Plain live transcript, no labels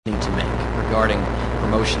Need to make regarding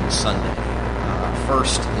Promotion Sunday.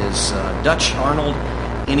 First is Dutch Arnold,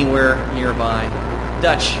 anywhere nearby.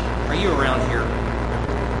 Dutch, are you around here?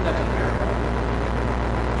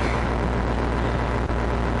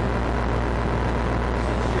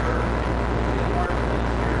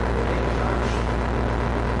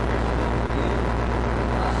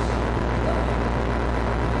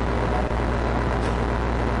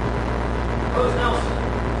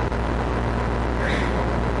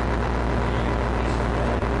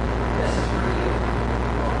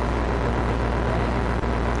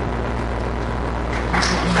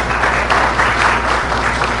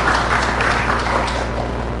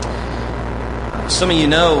 Some of you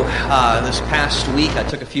know this past week I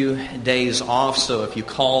took a few days off, so if you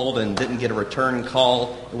called and didn't get a return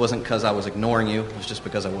call, it wasn't because I was ignoring you. It was just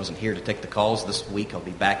because I wasn't here to take the calls. This week I'll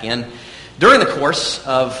be back in. During the course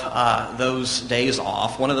of those days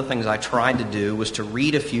off, one of the things I tried to do was to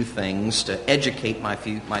read a few things, to educate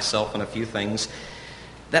myself on a few things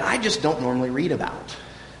that I just don't normally read about.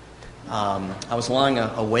 I was lying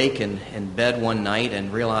awake in bed one night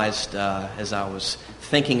and realized as I was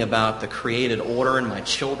thinking about the created order and my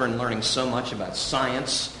children learning so much about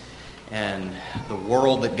science and the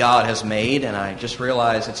world that God has made, and I just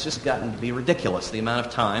realized it's just gotten to be ridiculous, the amount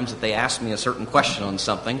of times that they ask me a certain question on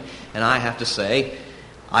something, and I have to say,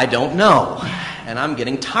 I don't know. And I'm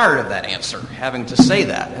getting tired of that answer, having to say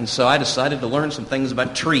that. And so I decided to learn some things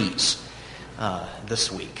about trees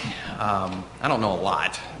this week. I don't know a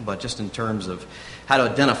lot, but just in terms of how to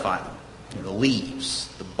identify them. The leaves,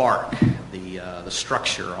 the bark, the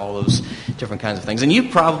structure, all those different kinds of things. And you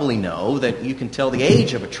probably know that you can tell the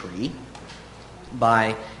age of a tree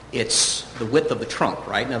by the width of the trunk,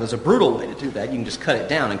 right? Now, there's a brutal way to do that. You can just cut it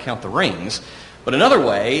down and count the rings. But another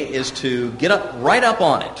way is to get right up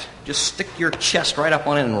on it. Just stick your chest right up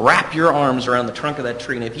on it and wrap your arms around the trunk of that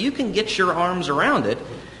tree. And if you can get your arms around it,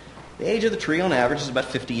 the age of the tree on average is about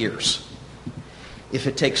 50 years. If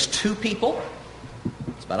it takes two people,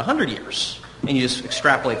 it's about 100 years. And you just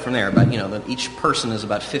extrapolate from there. But, that each person is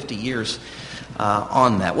about 50 years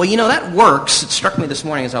on that. Well, that works. It struck me this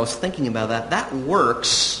morning as I was thinking about that. That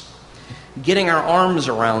works, getting our arms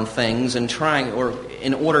around things and trying, or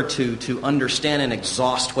in order to understand and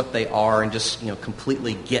exhaust what they are and just,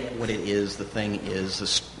 completely get what it is the thing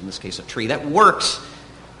is, in this case a tree. That works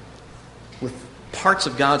with parts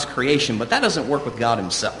of God's creation, but that doesn't work with God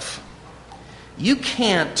himself. You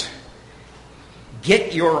can't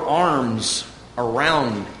get your arms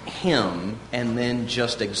around him and then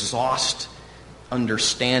just exhaust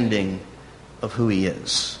understanding of who he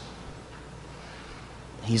is.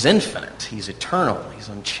 He's infinite. He's eternal. He's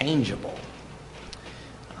unchangeable.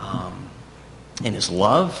 In his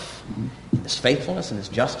love, in his faithfulness, in his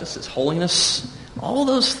justice, his holiness, all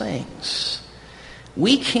those things.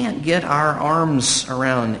 We can't get our arms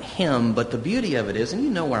around him, but the beauty of it is, and you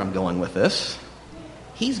know where I'm going with this,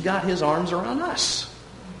 he's got his arms around us.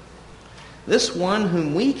 This one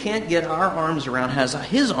whom we can't get our arms around has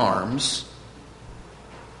his arms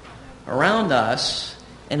around us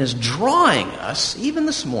and is drawing us, even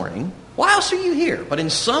this morning. Why else are you here? But in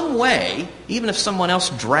some way, even if someone else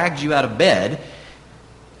dragged you out of bed,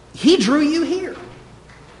 he drew you here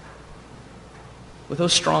with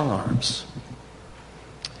those strong arms.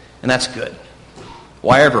 And that's good.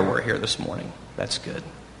 Why ever we're here this morning, that's good.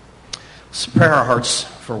 Let's prepare our hearts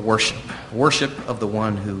for worship. Worship of the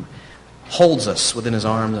one who holds us within his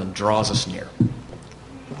arms and draws us near.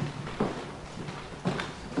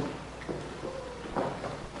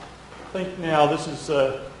 I think now this is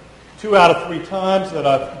 2 out of 3 times that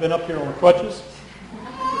I've been up here on crutches.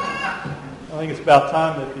 I think it's about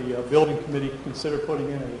time that the building committee consider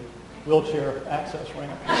putting in a wheelchair access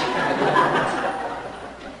ramp.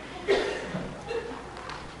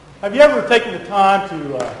 Have you ever taken the time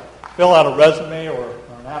to fill out a resume or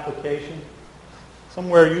an application?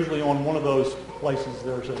 Somewhere, usually on one of those places,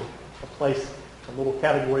 there's a little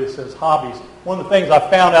category that says hobbies. One of the things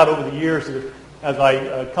I've found out over the years is as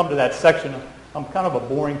I come to that section, I'm kind of a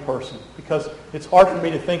boring person because it's hard for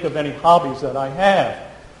me to think of any hobbies that I have.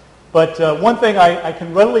 But one thing I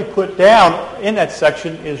can readily put down in that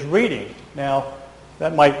section is reading. Now,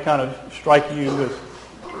 that might kind of strike you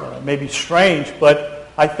as maybe strange, but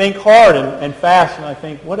I think hard and fast, and I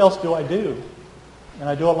think, what else do I do? And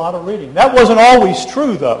I do a lot of reading. That wasn't always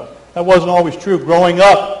true, though. That wasn't always true. Growing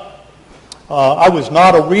up, I was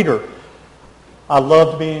not a reader. I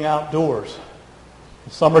loved being outdoors.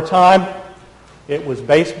 In summertime, it was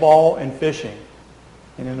baseball and fishing.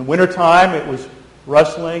 And in the wintertime, it was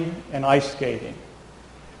wrestling and ice skating.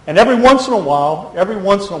 And every once in a while,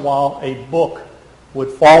 a book would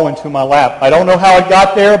fall into my lap. I don't know how it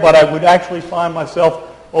got there, but I would actually find myself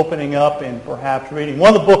opening up and perhaps reading.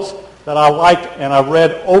 One of the books that I liked and I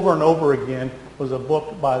read over and over again was a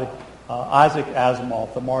book by Isaac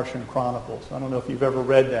Asimov, The Martian Chronicles. I don't know if you've ever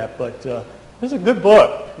read that, but it's a good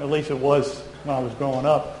book. At least it was when I was growing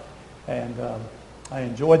up, and I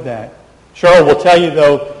enjoyed that. Cheryl will tell you,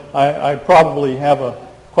 though, I probably have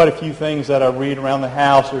quite a few things that I read around the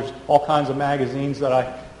house. There's all kinds of magazines that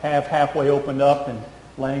I have halfway opened up and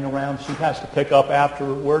laying around. She has to pick up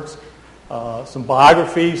afterwards. Some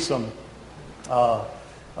biographies, some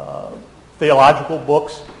theological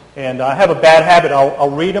books. And I have a bad habit. I'll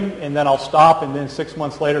read them, and then I'll stop, and then 6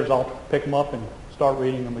 months later I'll pick them up and start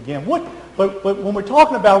reading them again. But when we're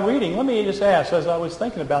talking about reading, let me just ask, as I was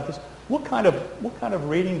thinking about this, what kind of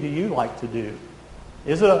reading do you like to do?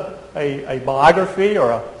 Is it a biography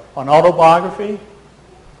or an autobiography?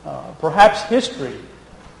 Perhaps history,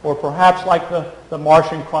 or perhaps like the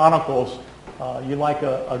Martian Chronicles, you like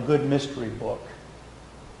a good mystery book.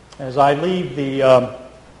 As I leave the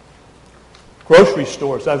grocery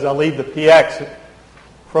stores, as I leave the PX,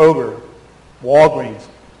 Kroger, Walgreens,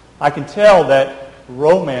 I can tell that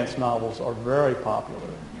romance novels are very popular.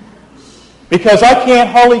 Because I can't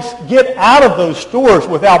hardly get out of those stores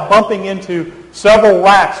without bumping into several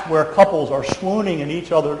racks where couples are swooning in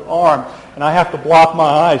each other's arms, and I have to block my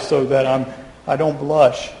eyes so that I don't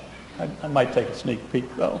blush. I might take a sneak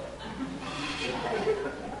peek, though.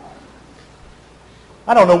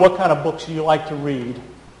 I don't know what kind of books you like to read,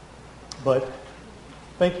 but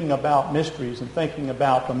thinking about mysteries and thinking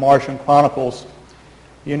about the Martian Chronicles,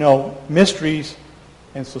 mysteries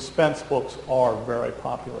and suspense books are very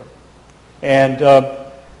popular. And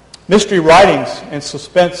mystery writings and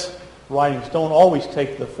suspense writings don't always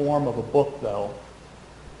take the form of a book, though.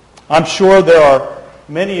 I'm sure there are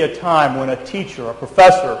many a time when a teacher, a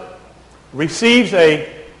professor, receives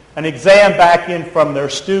an exam back in from their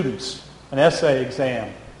students, an essay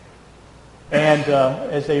exam. And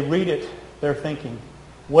as they read it, they're thinking,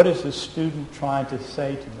 what is this student trying to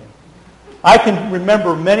say to me? I can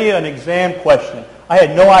remember many an exam question. I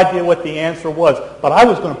had no idea what the answer was, but I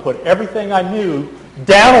was going to put everything I knew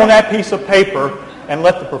down on that piece of paper and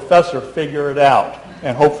let the professor figure it out.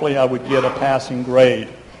 And hopefully I would get a passing grade.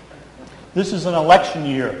 This is an election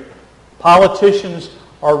year. Politicians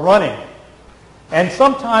are running. And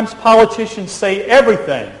sometimes politicians say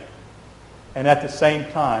everything and at the same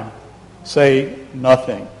time say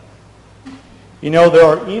nothing. There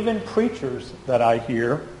are even preachers that I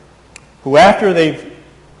hear who, after they've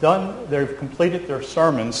completed their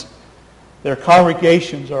sermons, their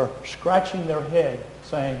congregations are scratching their head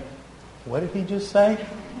saying, what did he just say?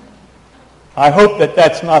 I hope that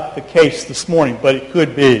that's not the case this morning, but it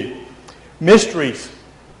could be. Mysteries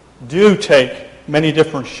do take many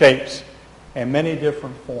different shapes and many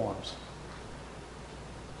different forms.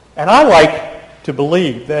 And I like to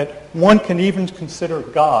believe that one can even consider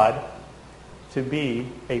God to be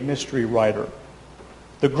a mystery writer.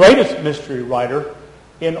 The greatest mystery writer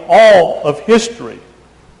in all of history.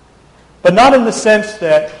 But not in the sense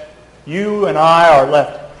that you and I are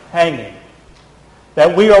left hanging,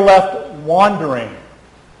 that we are left wandering,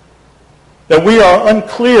 that we are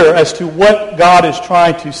unclear as to what God is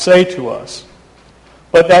trying to say to us,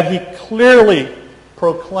 but that he clearly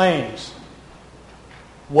proclaims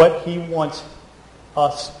what he wants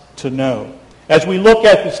us to know. As we look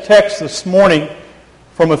at this text this morning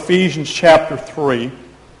from Ephesians chapter 3,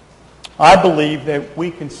 I believe that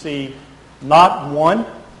we can see not one,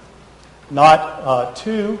 not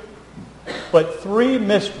two, but three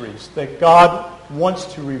mysteries that God wants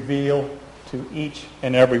to reveal to each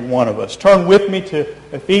and every one of us. Turn with me to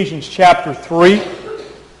Ephesians chapter 3.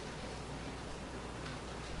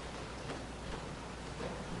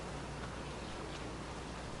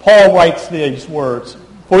 Paul writes these words,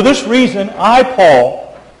 "For this reason I,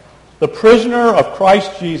 Paul, the prisoner of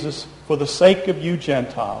Christ Jesus, for the sake of you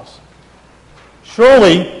Gentiles.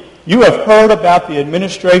 Surely you have heard about the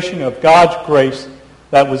administration of God's grace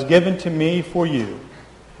that was given to me for you.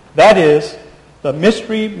 That is, the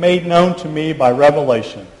mystery made known to me by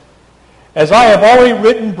revelation. As I have already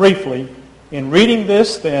written briefly, in reading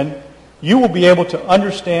this, then, you will be able to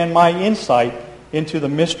understand my insight into the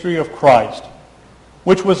mystery of Christ,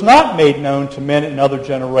 which was not made known to men in other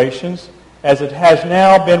generations, as it has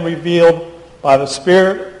now been revealed by the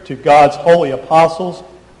Spirit to God's holy apostles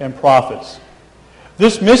and prophets.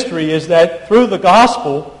 This mystery is that through the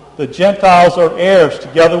gospel, the Gentiles are heirs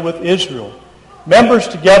together with Israel, members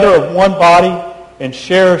together of one body, and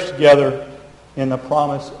sharers together in the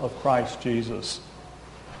promise of Christ Jesus.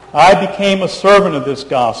 I became a servant of this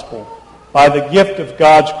gospel by the gift of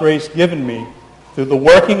God's grace given me, through the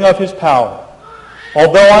working of his power.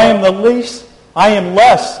 Although I am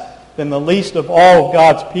less than the least of all of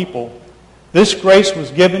God's people, this grace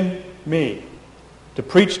was given me to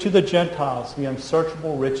preach to the Gentiles the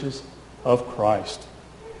unsearchable riches of Christ,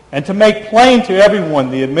 and to make plain to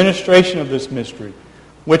everyone the administration of this mystery,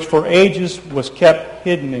 which for ages was kept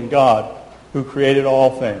hidden in God, who created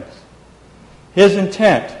all things. His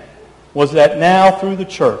intent was that now through the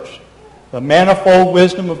church, the manifold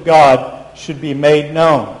wisdom of God should be made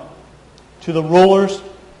known to the rulers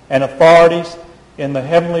and authorities in the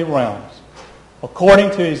heavenly realms,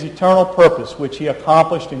 according to his eternal purpose, which he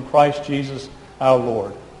accomplished in Christ Jesus our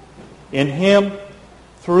Lord. In him,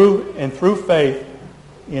 through faith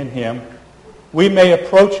in him, we may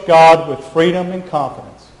approach God with freedom and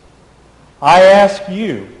confidence. I ask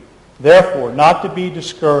you, therefore, not to be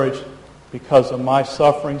discouraged because of my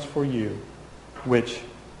sufferings for you, which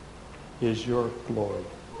is your glory.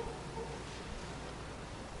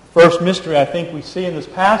 First mystery I think we see in this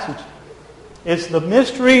passage is the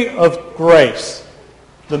mystery of grace.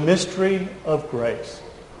 The mystery of grace.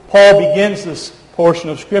 Paul begins this portion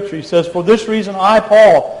of Scripture. He says, "For this reason I,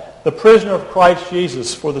 Paul, the prisoner of Christ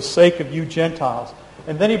Jesus, for the sake of you Gentiles."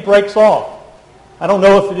 And then he breaks off. I don't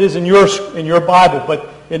know if it is in your Bible, but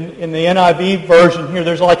in the NIV version here,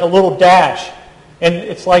 there's like a little dash. And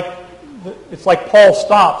it's like Paul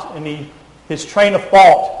stops and his train of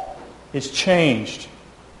thought is changed.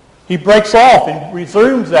 He breaks off and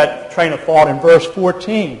resumes that train of thought in verse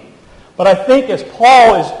 14. But I think as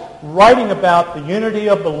Paul is writing about the unity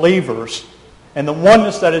of believers and the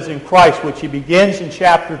oneness that is in Christ, which he begins in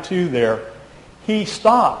chapter 2 there, he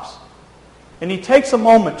stops. And he takes a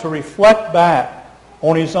moment to reflect back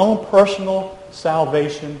on his own personal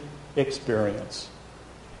salvation experience.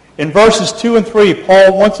 In verses 2 and 3,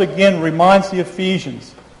 Paul once again reminds the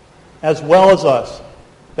Ephesians, as well as us,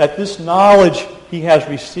 that this knowledge he has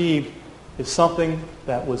received is something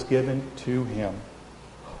that was given to him.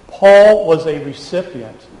 Paul was a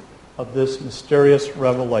recipient of this mysterious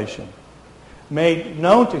revelation, made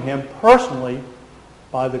known to him personally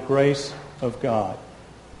by the grace of God.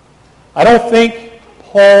 I don't think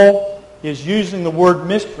Paul is using the word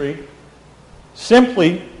mystery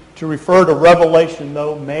simply to refer to revelation,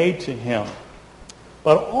 though made to him,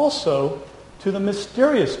 but also to the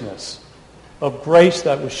mysteriousness of grace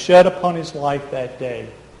that was shed upon his life that day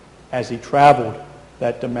as he traveled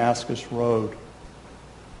that Damascus road.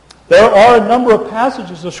 There are a number of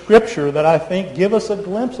passages of Scripture that I think give us a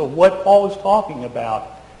glimpse of what Paul is talking about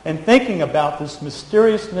and thinking about this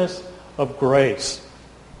mysteriousness of grace.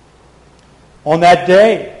 On that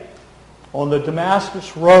day, on the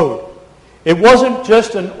Damascus road, it wasn't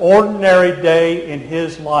just an ordinary day in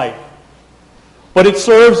his life, but it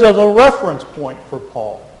serves as a reference point for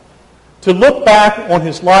Paul to look back on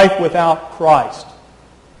his life without Christ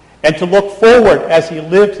and to look forward as he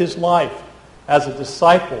lived his life as a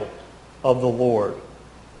disciple of the Lord.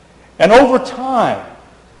 And over time,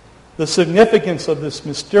 the significance of this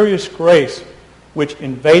mysterious grace which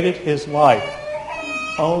invaded his life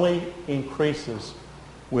only increases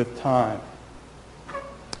with time.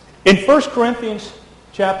 In 1 Corinthians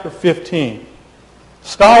chapter 15,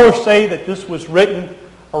 scholars say that this was written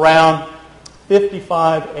around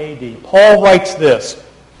 55 A.D. Paul writes this,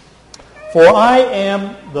 "For I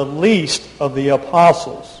am the least of the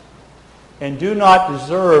apostles, and do not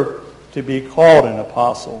deserve to be called an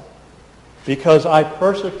apostle, because I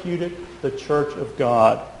persecuted the church of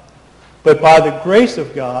God. But by the grace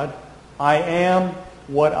of God, I am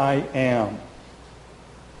what I am."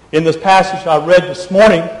 In this passage I read this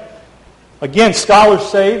morning, again, scholars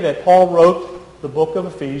say that Paul wrote the book of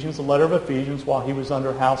Ephesians, the letter of Ephesians, while he was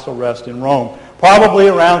under house arrest in Rome, probably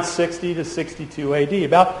around 60 to 62 A.D.,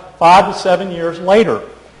 about 5 to 7 years later.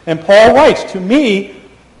 And Paul writes, "To me,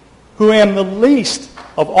 who am the least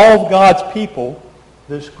of all of God's people,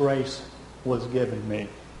 this grace was given me."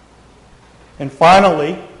 And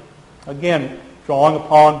finally, again, drawing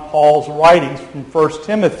upon Paul's writings from 1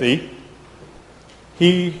 Timothy,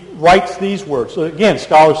 he writes these words. So again,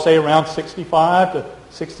 scholars say around 65 to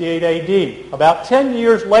 68 A.D., about 10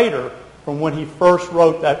 years later from when he first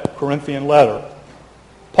wrote that Corinthian letter.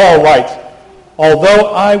 Paul writes, "Although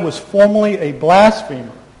I was formerly a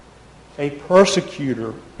blasphemer, a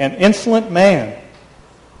persecutor, an insolent man,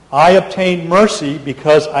 I obtained mercy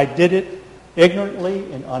because I did it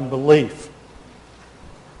ignorantly in unbelief.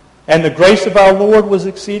 And the grace of our Lord was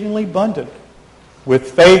exceedingly abundant,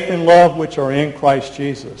 with faith and love which are in Christ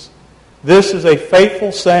Jesus. This is a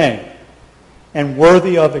faithful saying and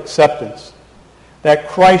worthy of acceptance, that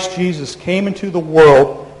Christ Jesus came into the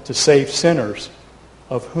world to save sinners,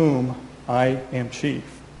 of whom I am chief."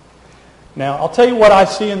 Now, I'll tell you what I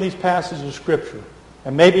see in these passages of Scripture.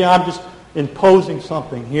 And maybe I'm just imposing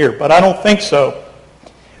something here, but I don't think so.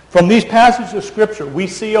 From these passages of Scripture, we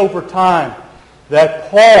see over time that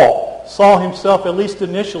Paul saw himself, at least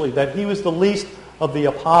initially, that he was the least of the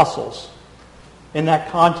apostles in that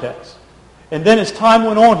context. And then as time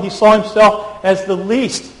went on, he saw himself as the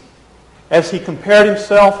least as he compared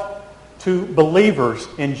himself to believers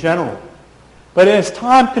in general. But as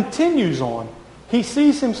time continues on, he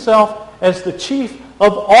sees himself as the chief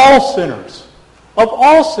of all sinners. Of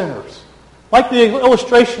all sinners. Like the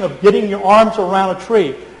illustration of getting your arms around a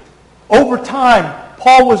tree. Over time,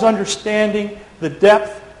 Paul was understanding the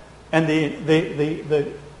depth and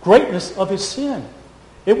the greatness of his sin.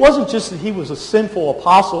 It wasn't just that he was a sinful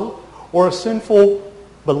apostle or a sinful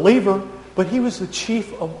believer, but he was the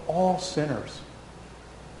chief of all sinners.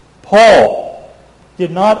 Paul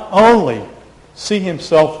did not only see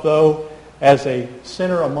himself, though, as a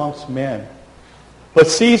sinner amongst men, but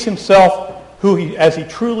sees himself as he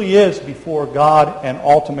truly is before God and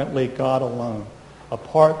ultimately God alone,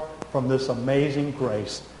 apart from this amazing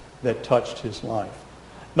grace that touched his life.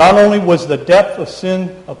 Not only was the depth of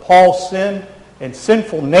sin, of Paul's sin and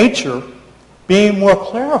sinful nature being more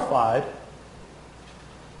clarified,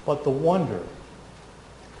 but the wonder,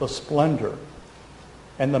 the splendor,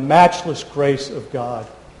 and the matchless grace of God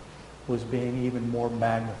was being even more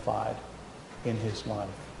magnified in his life.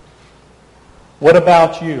 What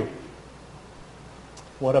about you?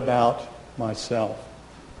 What about myself?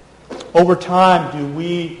 Over time, do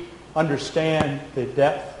we understand the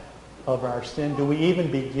depth of our sin? Do we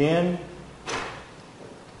even begin?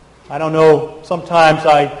 I don't know. Sometimes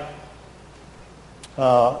I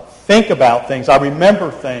think about things. I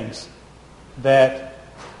remember things that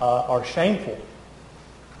are shameful.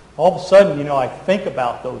 All of a sudden, I think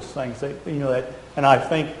about those things. And I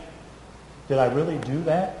think, did I really do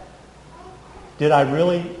that? Did I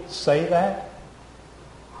really say that?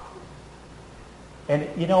 And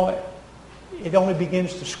it only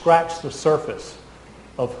begins to scratch the surface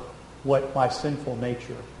of what my sinful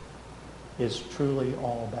nature is truly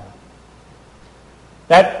all about.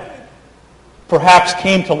 That perhaps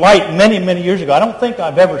came to light many, many years ago. I don't think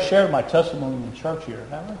I've ever shared my testimony in church here,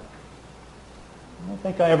 have I? I don't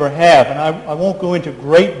think I ever have, and I won't go into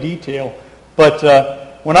great detail, but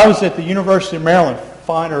when I was at the University of Maryland,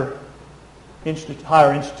 Higher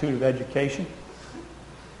Institute of Education,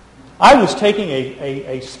 I was taking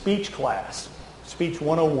a speech class, Speech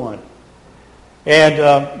 101.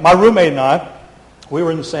 And my roommate and I, we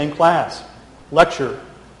were in the same class. Lecture,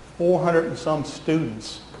 400 and some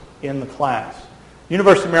students in the class.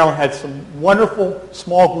 University of Maryland had some wonderful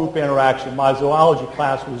small group interaction. My zoology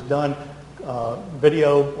class was done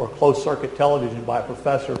video or closed circuit television by a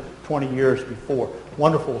professor 20 years before.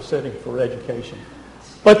 Wonderful setting for education.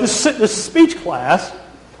 But this speech class,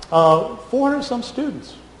 400 and some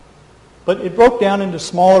students. But it broke down into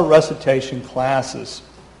smaller recitation classes.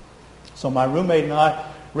 So my roommate and I,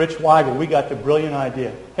 Rich Weigel, we got the brilliant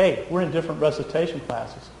idea. Hey, we're in different recitation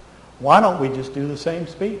classes. Why don't we just do the same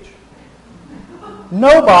speech?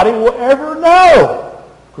 Nobody will ever know.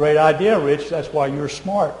 Great idea, Rich. That's why you're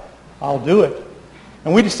smart. I'll do it.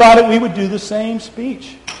 And we decided we would do the same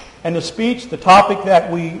speech. And the speech, the topic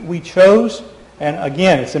that we chose, and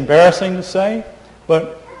again, it's embarrassing to say,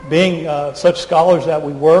 but being such scholars that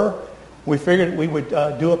we were, we figured we would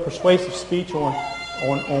do a persuasive speech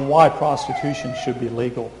on why prostitution should be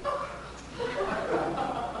legal.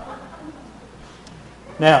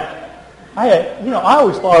 Now, I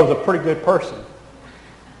always thought I was a pretty good person.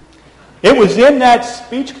 It was in that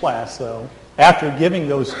speech class, though, after giving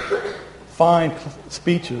those fine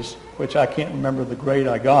speeches, which I can't remember the grade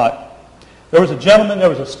I got, there was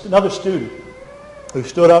another student who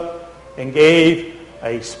stood up and gave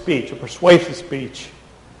a speech, a persuasive speech,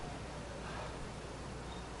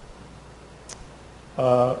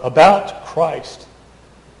 about Christ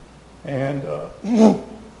and the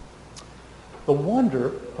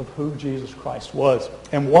wonder of who Jesus Christ was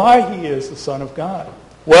and why he is the Son of God.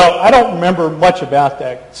 Well, I don't remember much about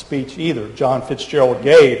that speech either John Fitzgerald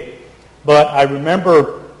gave, but I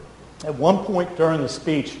remember at one point during the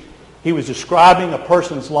speech he was describing a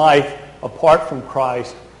person's life apart from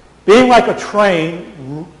Christ being like a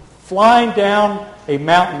train flying down a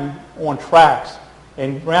mountain on tracks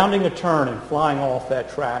and rounding a turn and flying off that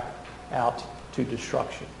track out to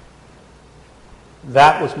destruction.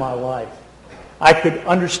 That was my life. I could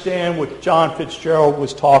understand what John Fitzgerald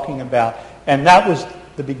was talking about. And that was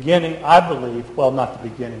the beginning, I believe, well, not the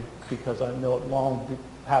beginning, because I know it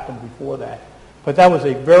happened before that. But that was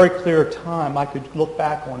a very clear time I could look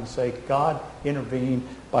back on and say, God intervened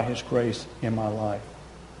by his grace in my life.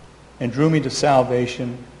 and drew me to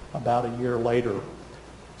salvation about a year later.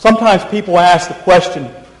 Sometimes people ask the question,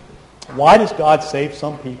 why does God save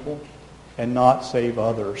some people and not save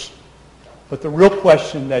others? But the real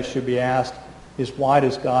question that should be asked is, why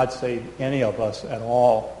does God save any of us at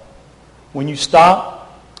all? When you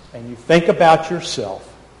stop and you think about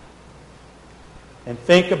yourself and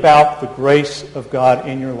think about the grace of God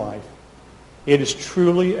in your life, it is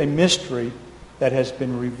truly a mystery that has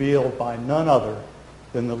been revealed by none other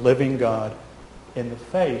than the living God in the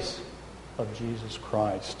face of Jesus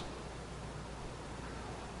Christ.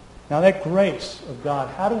 Now that grace of God,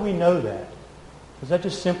 how do we know that? Does that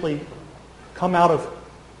just simply come out of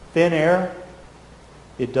thin air?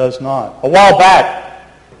 It does not. A while back,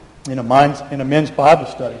 in a men's Bible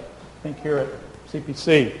study, I think here at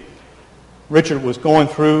CPC, Richard was going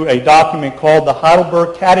through a document called the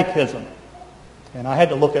Heidelberg Catechism. And I had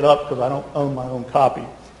to look it up because I don't own my own copy.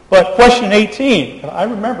 But question 18, I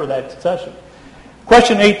remember that session.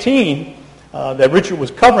 Question 18 that Richard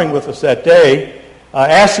was covering with us that day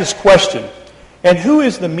asked this question: and who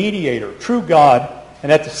is the mediator, true God,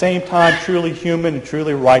 and at the same time truly human and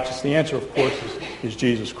truly righteous? The answer, of course, is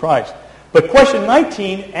Jesus Christ. But question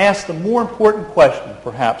 19 asks the more important question,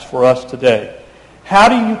 perhaps, for us today. How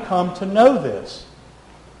do you come to know this?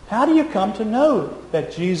 How do you come to know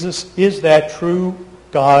that Jesus is that true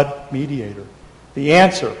God mediator? The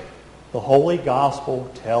answer, the Holy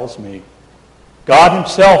Gospel tells me. God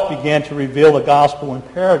himself began to reveal the gospel in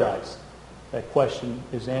paradise. That question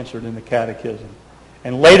is answered in the Catechism.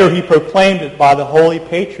 And later he proclaimed it by the holy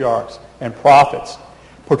patriarchs and prophets,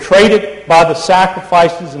 portrayed it by the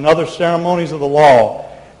sacrifices and other ceremonies of the law,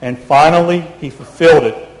 and finally he fulfilled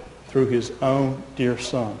it through his own dear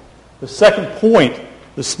Son. The second point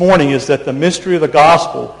this morning is that the mystery of the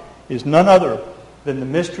gospel is none other than the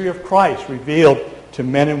mystery of Christ revealed to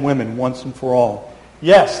men and women once and for all.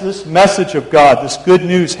 Yes, this message of God, this good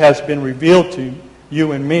news has been revealed to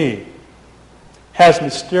you and me, has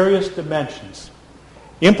mysterious dimensions,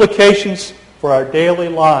 implications for our daily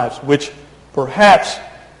lives, which perhaps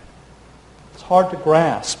it's hard to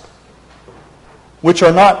grasp, which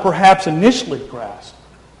are not perhaps initially grasped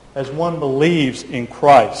as one believes in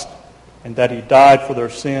Christ and that he died for their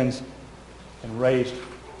sins and raised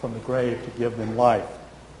from the grave to give them life.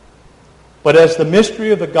 But as the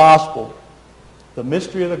mystery of the gospel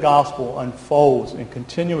unfolds and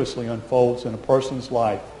continuously unfolds in a person's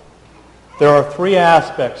life, there are three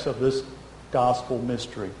aspects of this gospel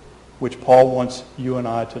mystery which Paul wants you and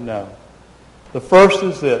I to know. The first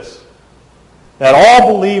is this: that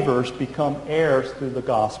all believers become heirs through the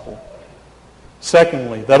gospel.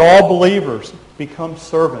 Secondly, that all believers become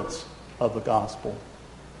servants of the gospel.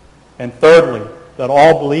 And thirdly, that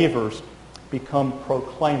all believers become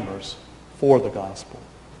proclaimers for the gospel.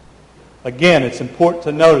 Again, it's important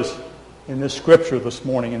to notice in this scripture this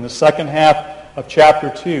morning, in the second half of chapter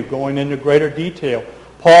 2, going into greater detail,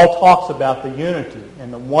 Paul talks about the unity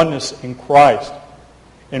and the oneness in Christ.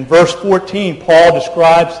 In verse 14, Paul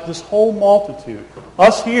describes this whole multitude,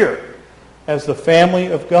 us here, as the family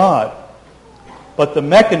of God. But the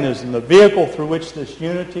mechanism, the vehicle through which this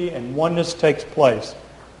unity and oneness takes place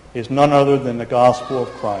is none other than the gospel of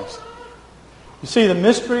Christ. You see, the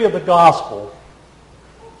mystery of the gospel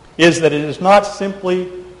is that it is not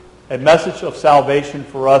simply a message of salvation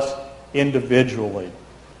for us individually.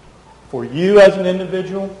 For you as an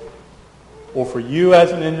individual, or for you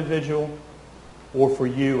as an individual, or for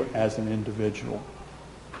you as an individual.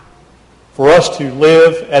 For us to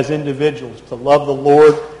live as individuals, to love the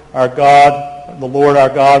Lord our God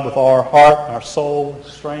with all our heart, our soul,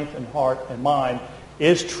 strength, and heart and mind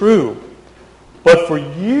is true. But for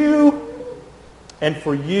you, and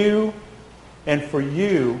for you, and for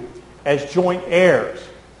you, as joint heirs,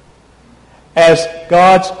 as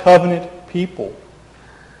God's covenant people,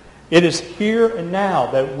 it is here and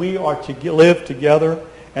now that we are to live together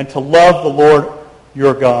and to love the Lord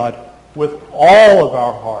your God with all of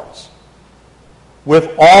our hearts,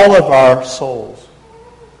 with all of our souls,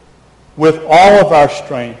 with all of our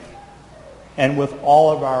strength, and with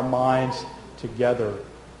all of our minds together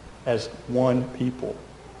as one people.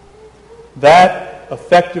 That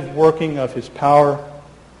effective working of his power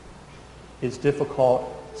is difficult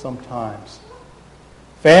sometimes.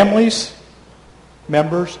 Families,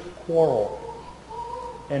 members quarrel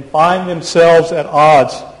and find themselves at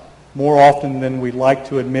odds more often than we'd like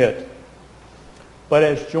to admit. But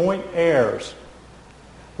as joint heirs,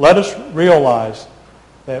 let us realize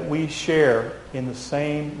that we share in the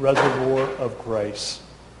same reservoir of grace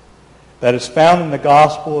that is found in the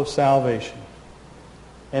gospel of salvation,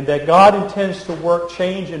 and that God intends to work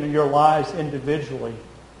change in your lives individually,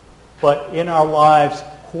 but in our lives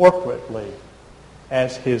corporately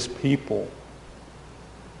as His people.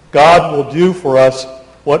 God will do for us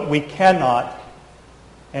what we cannot,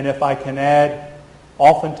 and if I can add,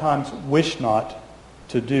 oftentimes wish not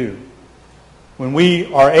to do. When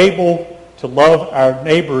we are able to love our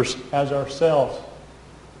neighbors as ourselves,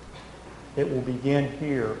 it will begin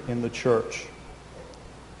here in the church.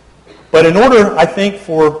 But in order, I think,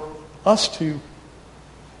 for us to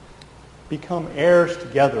become heirs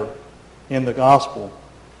together in the gospel,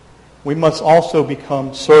 we must also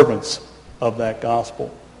become servants of that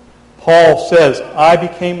gospel. Paul says, I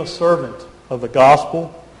became a servant of the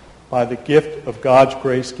gospel by the gift of God's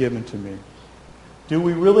grace given to me. Do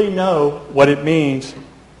we really know what it means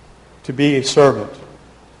to be a servant?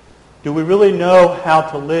 Do we really know how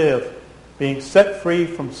to live being set free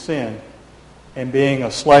from sin and being a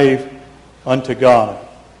slave unto God?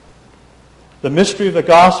 The mystery of the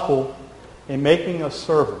gospel in making us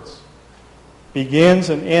servants begins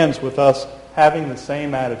and ends with us having the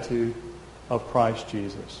same attitude of Christ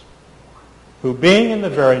Jesus, who being in the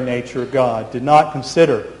very nature of God did not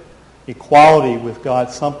consider equality with God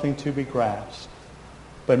something to be grasped,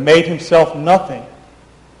 but made himself nothing,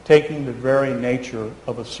 taking the very nature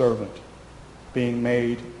of a servant, being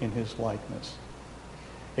made in his likeness.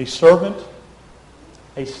 A servant,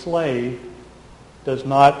 a slave, does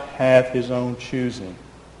not have his own choosing.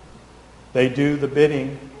 They do the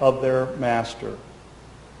bidding of their master.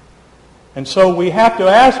 And so we have to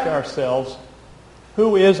ask ourselves,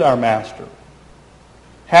 who is our master?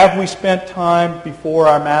 Have we spent time before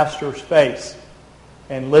our master's face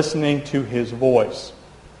and listening to his voice?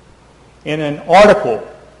 In an article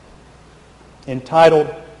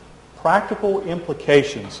entitled Practical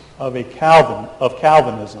Implications of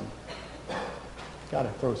Calvinism, got to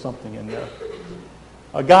throw something in there.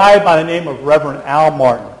 A guy by the name of Reverend Al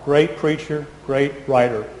Martin, great preacher, great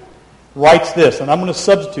writer, writes this, and I'm going to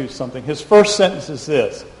substitute something. His first sentence is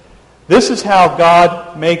this: this is how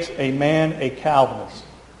God makes a man a Calvinist.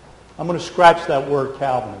 I'm going to scratch that word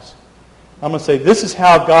Calvinist. I'm going to say, this is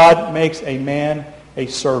how God makes a man a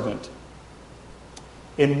servant.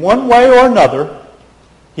 In one way or another,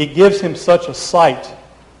 he gives him such a sight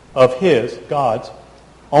of his, God's,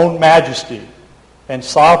 own majesty and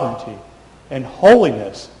sovereignty and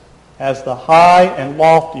holiness as the high and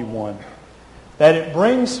lofty one, that it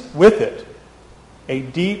brings with it a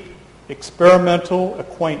deep experimental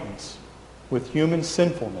acquaintance with human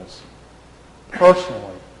sinfulness,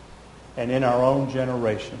 personally and in our own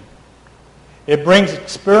generation. It brings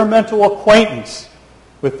experimental acquaintance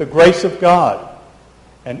with the grace of God,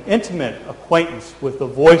 an intimate acquaintance with the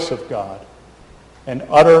voice of God, and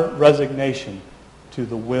utter resignation to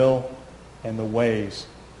the will and the ways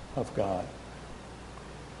of God.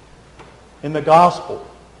 In the gospel,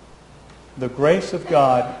 the grace of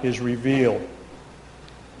God is revealed.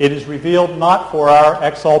 It is revealed not for our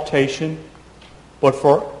exaltation, or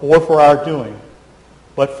for our doing,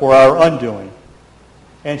 but for our undoing,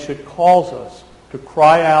 and should cause us to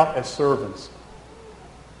cry out as servants,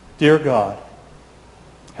 Dear God,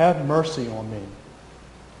 have mercy on me,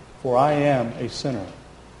 for I am a sinner.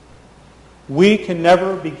 We can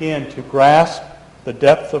never begin to grasp the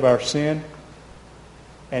depth of our sin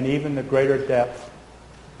and even the greater depth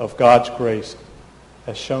of God's grace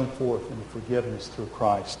as shown forth in the forgiveness through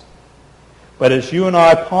Christ. But as you and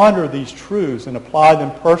I ponder these truths and apply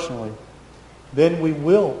them personally, then we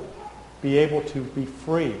will be able to be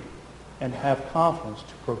free and have confidence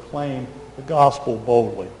to proclaim the gospel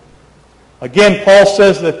boldly. Again, Paul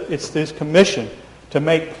says that it's his commission to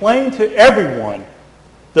make plain to everyone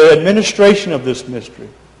the administration of this mystery.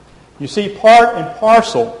 You see, part and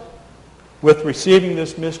parcel with receiving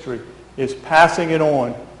this mystery is passing it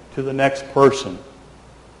on to the next person.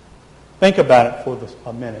 Think about it for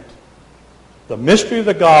a minute. The mystery of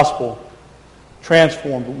the gospel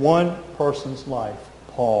transformed one person's life,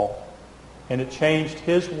 Paul, and it changed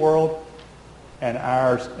his world and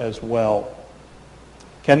ours as well.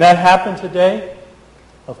 Can that happen today?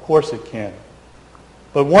 Of course it can.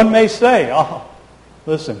 But one may say,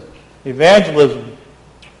 listen, evangelism,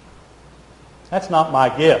 that's not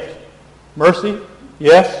my gift. Mercy,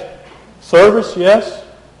 yes. Service, yes.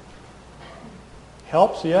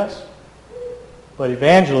 Helps, yes. But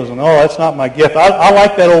evangelism, that's not my gift. I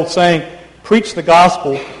like that old saying, preach the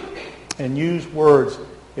gospel and use words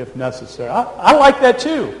if necessary. I like that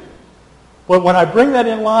too. But when I bring that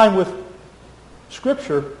in line with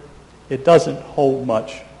Scripture, it doesn't hold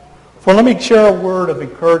much. For let me share a word of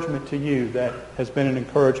encouragement to you that has been an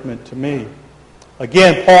encouragement to me.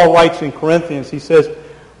 Again, Paul writes in Corinthians, he says,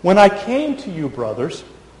 When I came to you, brothers,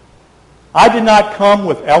 I did not come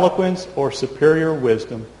with eloquence or superior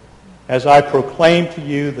wisdom, as I proclaim to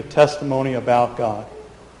you the testimony about God.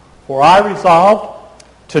 For I resolved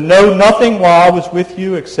to know nothing while I was with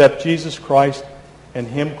you except Jesus Christ and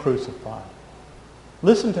Him crucified.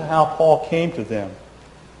 Listen to how Paul came to them.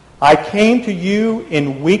 I came to you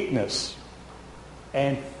in weakness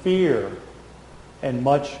and fear and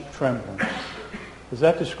much trembling. Does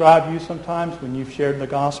that describe you sometimes when you've shared the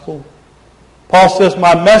gospel? Paul says,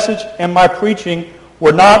 my message and my preaching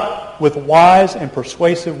were not with wise and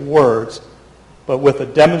persuasive words, but with a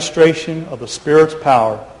demonstration of the Spirit's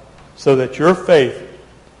power, so that your faith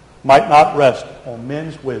might not rest on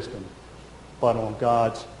men's wisdom, but on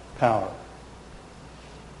God's power.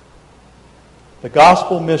 The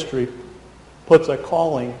gospel mystery puts a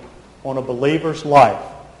calling on a believer's life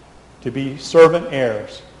to be servant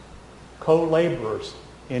heirs, co-laborers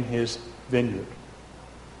in His vineyard,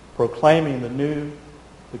 proclaiming the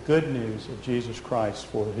good news of Jesus Christ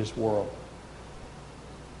for His world.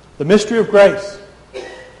 The mystery of grace,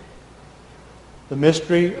 the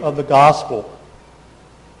mystery of the gospel,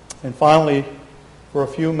 and finally, for a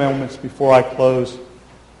few moments before I close,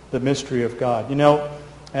 the mystery of God. You know,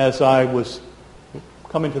 as I was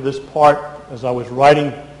coming to this part, as I was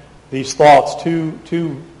writing these thoughts,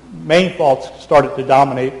 two main thoughts started to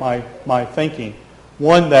dominate my thinking.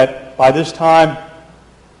 One, that by this time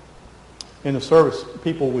in the service,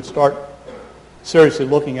 people would start seriously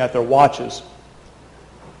looking at their watches.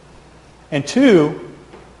 And two,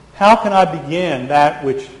 how can I begin that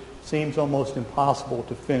which seems almost impossible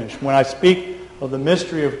to finish? When I speak of the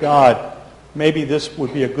mystery of God, maybe this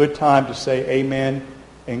would be a good time to say amen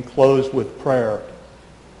and close with prayer.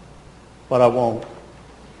 But I won't.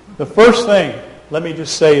 The first thing, let me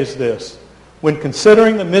just say, is this. When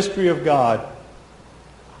considering the mystery of God,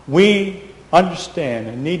 we understand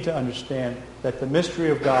and need to understand that the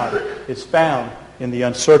mystery of God is found in the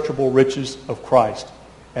unsearchable riches of Christ.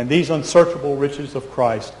 And these unsearchable riches of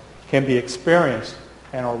Christ can be experienced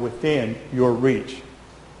and are within your reach.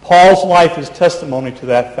 Paul's life is testimony to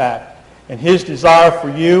that fact. And his desire for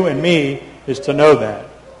you and me is to know that.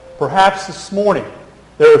 Perhaps this morning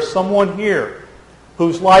there is someone here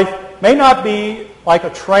whose life may not be like a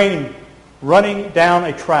train running down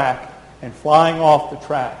a track and flying off the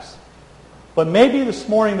tracks. But maybe this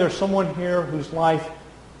morning there's someone here whose life,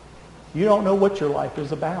 you don't know what your life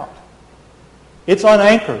is about. It's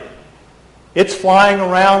unanchored. It's flying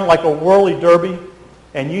around like a whirly derby,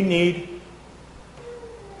 and you need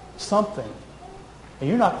something. And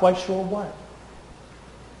you're not quite sure what.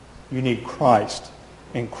 You need Christ,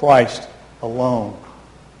 and Christ alone.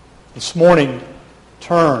 This morning,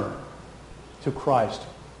 turn to Christ.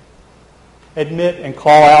 Admit and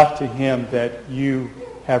call out to Him that you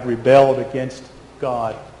have rebelled against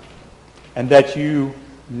God and that you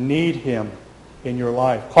need Him in your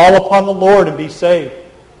life. Call upon the Lord and be saved,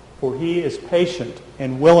 for He is patient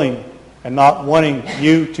and willing and not wanting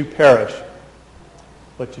you to perish,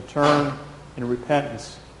 but to turn in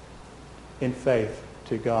repentance in faith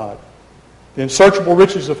to God. The unsearchable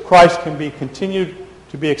riches of Christ can be continued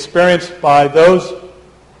to be experienced by those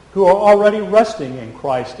who are already resting in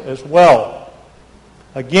Christ as well.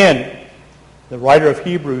 Again, the writer of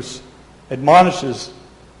Hebrews admonishes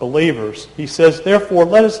believers. He says, therefore,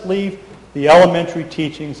 let us leave the elementary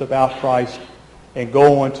teachings about Christ and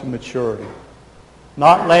go on to maturity,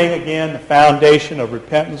 not laying again the foundation of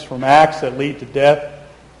repentance from acts that lead to death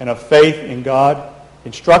and of faith in God,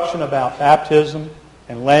 instruction about baptism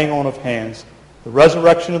and laying on of hands, the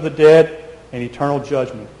resurrection of the dead and eternal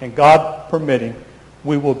judgment. And God permitting,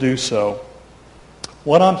 we will do so.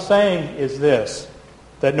 What I'm saying is this,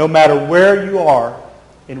 that no matter where you are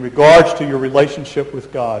in regards to your relationship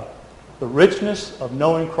with God, the richness of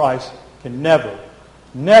knowing Christ can never,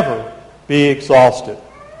 never be exhausted.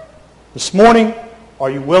 This morning,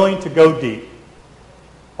 are you willing to go deep?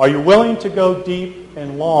 Are you willing to go deep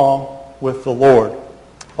and long with the Lord?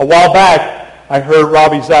 A while back, I heard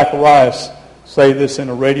Ravi Zacharias say this in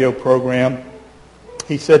a radio program.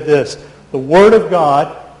 He said this, the Word of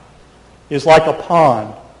God is like a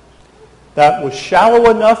pond that was shallow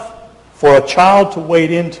enough for a child to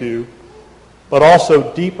wade into, but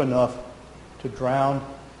also deep enough to drown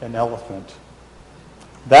an elephant.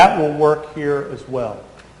 That will work here as well.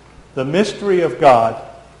 The mystery of God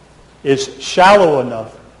is shallow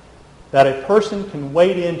enough that a person can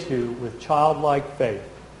wade into with childlike faith,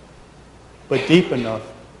 but deep enough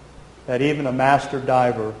that even a master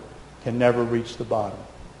diver can never reach the bottom.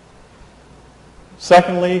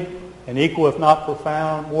 Secondly, an equal if not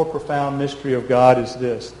profound, more profound mystery of God is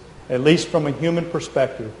this, at least from a human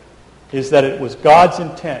perspective, is that it was God's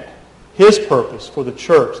intent, His purpose for the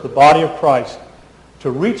church, the body of Christ,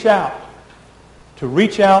 to reach out to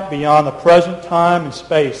reach out beyond the present time and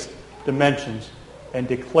space dimensions and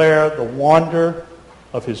declare the wonder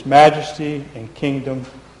of his majesty and kingdom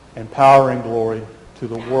and power and glory to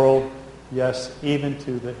the world, yes, even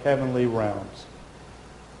to the heavenly realms.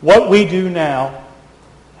 What we do now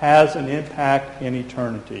has an impact in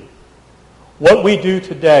eternity. What we do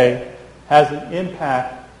today has an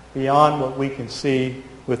impact beyond what we can see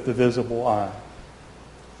with the visible eye.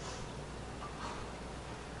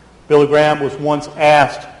 Billy Graham was once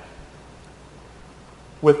asked,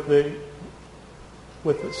 with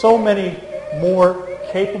so many more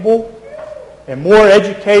capable and more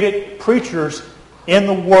educated preachers in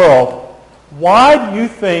the world, why do you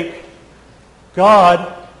think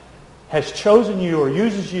God has chosen you or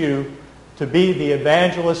uses you to be the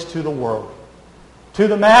evangelist to the world, to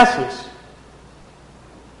the masses?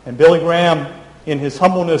 And Billy Graham, in his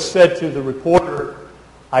humbleness, said to the reporter,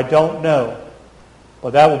 "I don't know,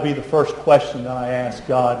 but that will be the first question that I ask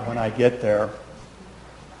God when I get there."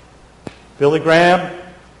 Billy Graham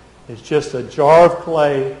is just a jar of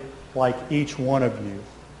clay like each one of you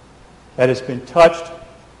that has been touched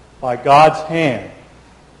by God's hand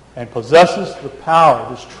and possesses the power,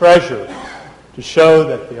 this treasure, to show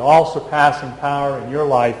that the all-surpassing power in your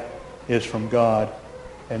life is from God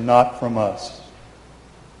and not from us.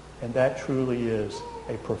 And that truly is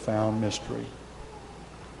a profound mystery.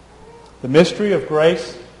 The mystery of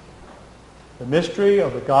grace, the mystery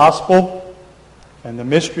of the gospel, and the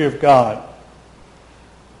mystery of God.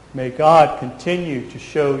 May God continue to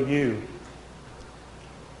show you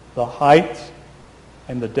the height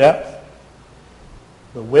and the depth,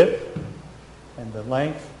 the width and the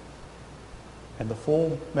length, and the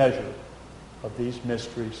full measure of these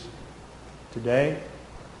mysteries today,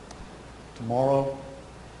 tomorrow,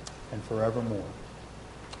 and forevermore.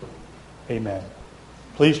 Amen.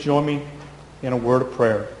 Please join me in a word of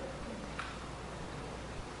prayer.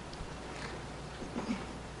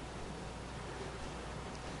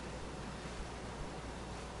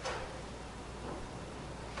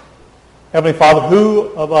 Heavenly Father,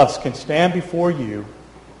 who of us can stand before you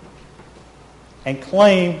and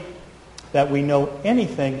claim that we know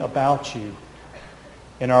anything about you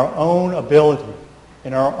in our own ability,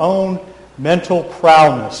 in our own mental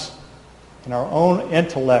prowess, in our own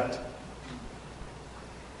intellect,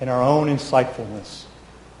 in our own insightfulness?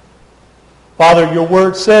 Father, your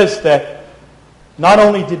word says that not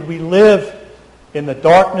only did we live in the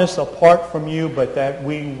darkness apart from you, but that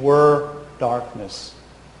we were darkness.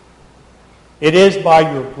 It is by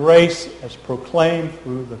your grace, as proclaimed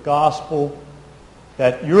through the gospel,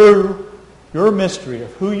 that your mystery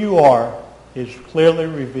of who you are is clearly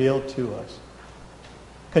revealed to us.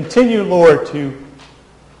 Continue, Lord, to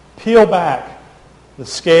peel back the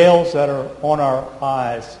scales that are on our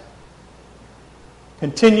eyes.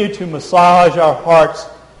 Continue to massage our hearts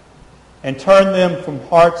and turn them from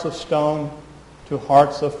hearts of stone to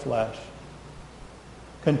hearts of flesh.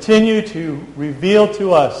 Continue to reveal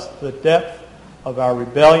to us the depth of our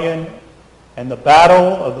rebellion and the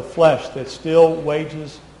battle of the flesh that still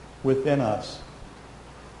wages within us.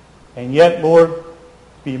 And yet, Lord,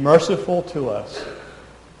 be merciful to us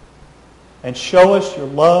and show us your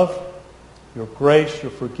love, your grace,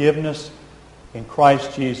 your forgiveness in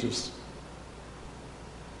Christ Jesus.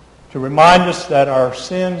 To remind us that our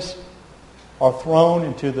sins are thrown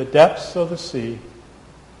into the depths of the sea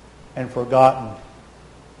and forgotten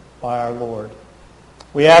by our Lord.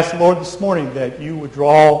 We ask, Lord, this morning that you would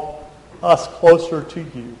draw us closer to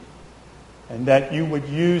you and that you would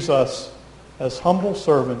use us as humble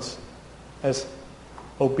servants, as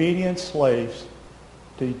obedient slaves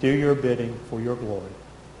to do your bidding for your glory.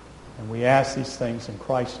 And we ask these things in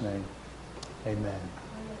Christ's name. Amen.